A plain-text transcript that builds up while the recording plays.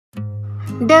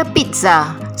The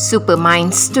Pizza,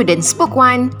 Supermind Students Book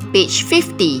 1, page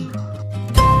 50.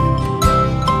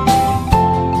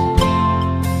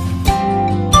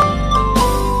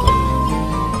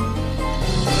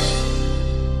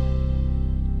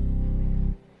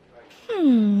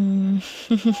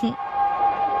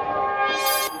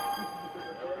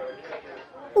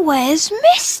 Where's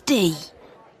Misty?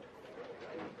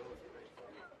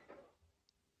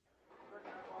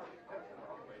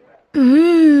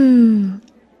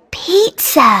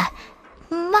 Pizza!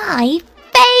 My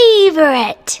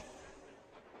favourite!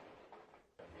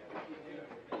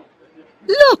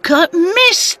 Look at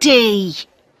Misty!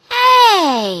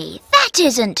 Hey, that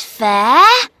isn't fair.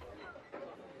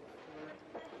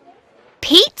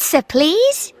 Pizza,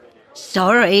 please.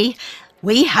 Sorry,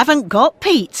 we haven't got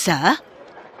pizza.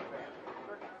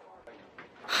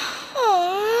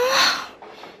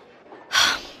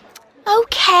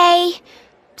 OK.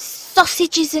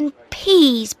 Sausages and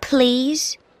peas,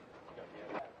 please.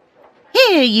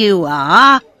 Here you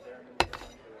are.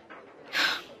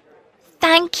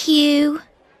 Thank you.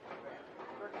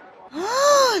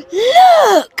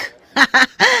 Look!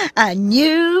 A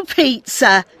new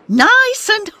pizza, nice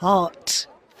and hot.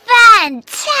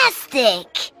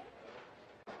 Fantastic!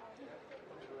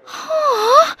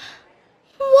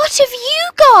 What have you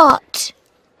got?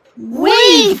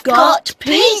 We've got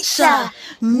pizza,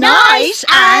 nice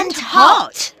and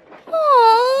hot.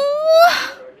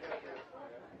 Oh.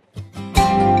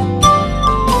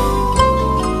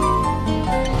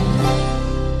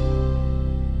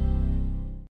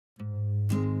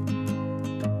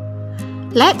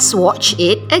 Let's watch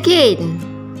it again.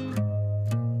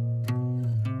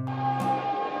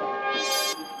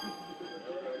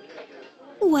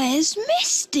 Where's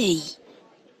Misty?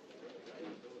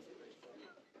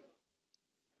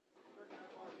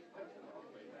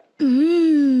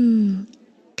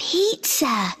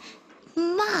 Pizza!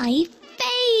 My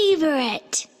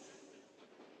favourite!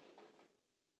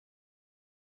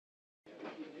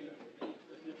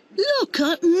 Look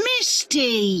at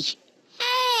Misty.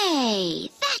 Hey,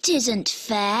 that isn't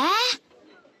fair.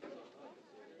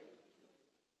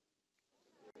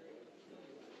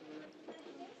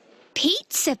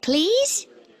 Pizza, please.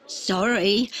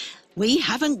 Sorry, we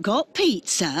haven't got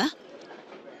pizza.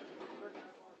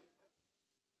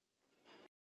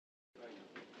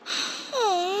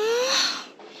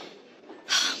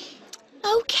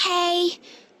 OK.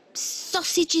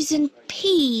 Sausages and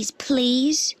peas,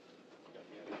 please.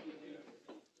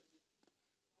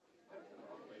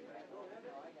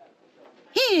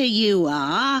 Here you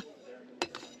are.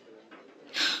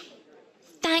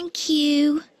 Thank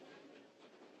you.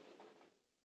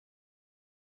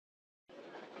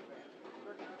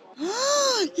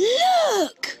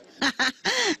 Look!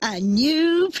 A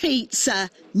new pizza,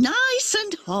 nice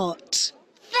and hot.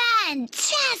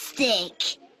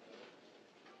 Fantastic!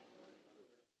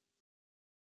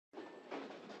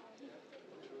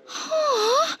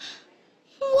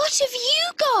 What have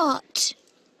you got?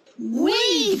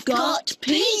 We've got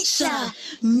pizza,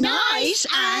 nice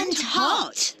and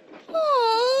hot.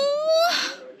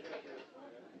 Oh.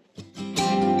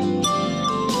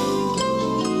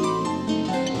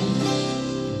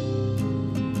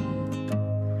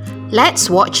 Let's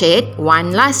watch it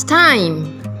one last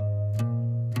time.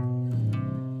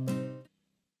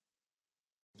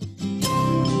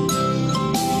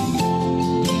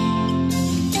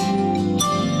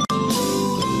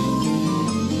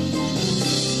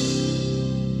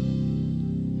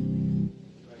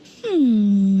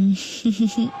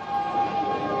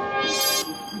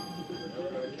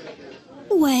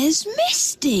 Where's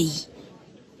Misty?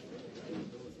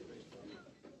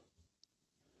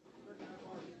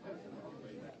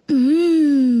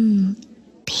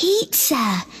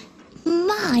 Pizza!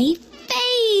 My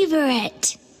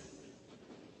favourite!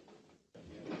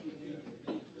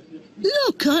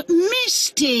 Look at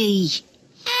Misty.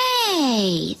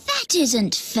 Hey, that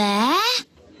isn't fair.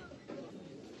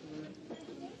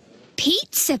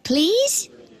 Pizza, please.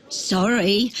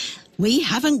 Sorry, we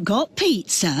haven't got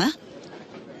pizza.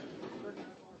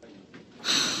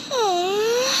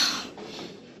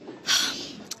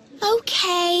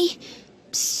 OK.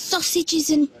 Sausages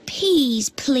and peas,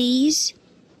 please.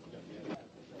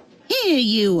 Here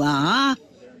you are.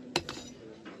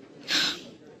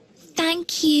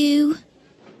 Thank you.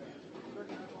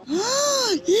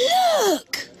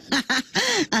 Look!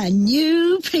 A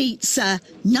new pizza,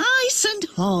 nice and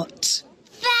hot.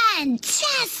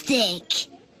 Fantastic!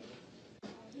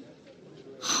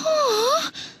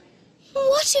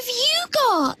 What have you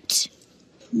got?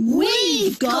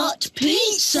 We've got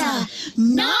pizza,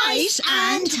 nice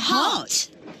and hot.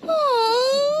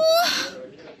 Oh.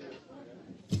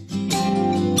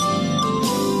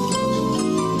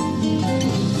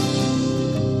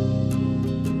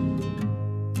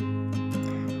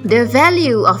 The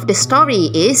value of the story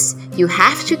is you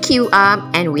have to queue up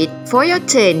and wait for your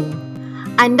turn.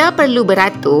 Anda perlu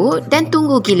beratur dan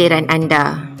tunggu giliran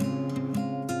anda.